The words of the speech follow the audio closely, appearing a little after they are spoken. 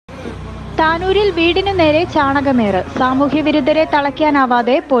താനൂരിൽ വീടിനു നേരെ ചാണകമേറ്, സാമൂഹ്യവിരുദ്ധരെ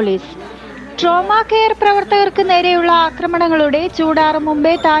തളയ്ക്കാനാവാതെ police. Trauma care പ്രവർത്തകർക്ക് നേരെയുള്ള ആക്രമണങ്ങളുടെ ചൂടാറും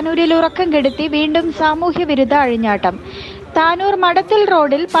മുമ്പേ താനൂരിൽ ഉറക്കം കെടുത്തി വീണ്ടും സാമൂഹ്യവിരുദ്ധ അഴിഞ്ഞാട്ടം. താനൂർ മടത്തിൽ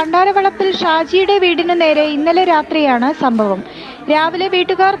റോഡിൽ പണ്ടാരവളപ്പിൽ ഷാജിയുടെ വീടിനു നേരെ ഇന്നലെ രാത്രിയാണ് സംഭവം. രാവിലെ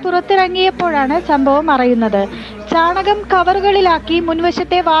വീട്ടുകാർ പുറത്തിറങ്ങിയപ്പോഴാണ് സംഭവം അറിയുന്നത്. ചാണകം കവറുകളിലാക്കി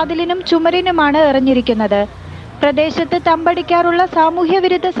മുൻവശത്തെ വാതിലിനും ചുമരിനുമാണ് എറിഞ്ഞിരിക്കുന്നത്. പ്രദേശത്ത് തമ്പടിക്കാറുള്ള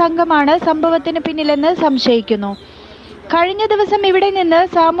സാമൂഹ്യവിരുദ്ധ സംഘമാണ് സംഭവത്തിന് പിന്നിലെന്ന് സംശയിക്കുന്നു. കഴിഞ്ഞ ദിവസം ഇവിടെ നിന്ന്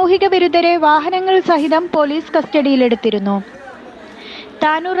സാമൂഹിക വിരുദ്ധരെ വാഹനങ്ങൾ സഹിതം police കസ്റ്റഡിയിലെടുത്തിരുന്നു.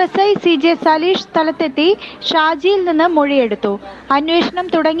 Tanur SI CJ Saleesh സ്ഥലത്തെത്തി ഷാജിയിൽ നിന്ന് മൊഴിയെടുത്തു. അന്വേഷണം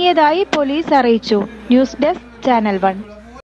തുടങ്ങിയതായി പോലീസ് അറിയിച്ചു. News desk, channel 1.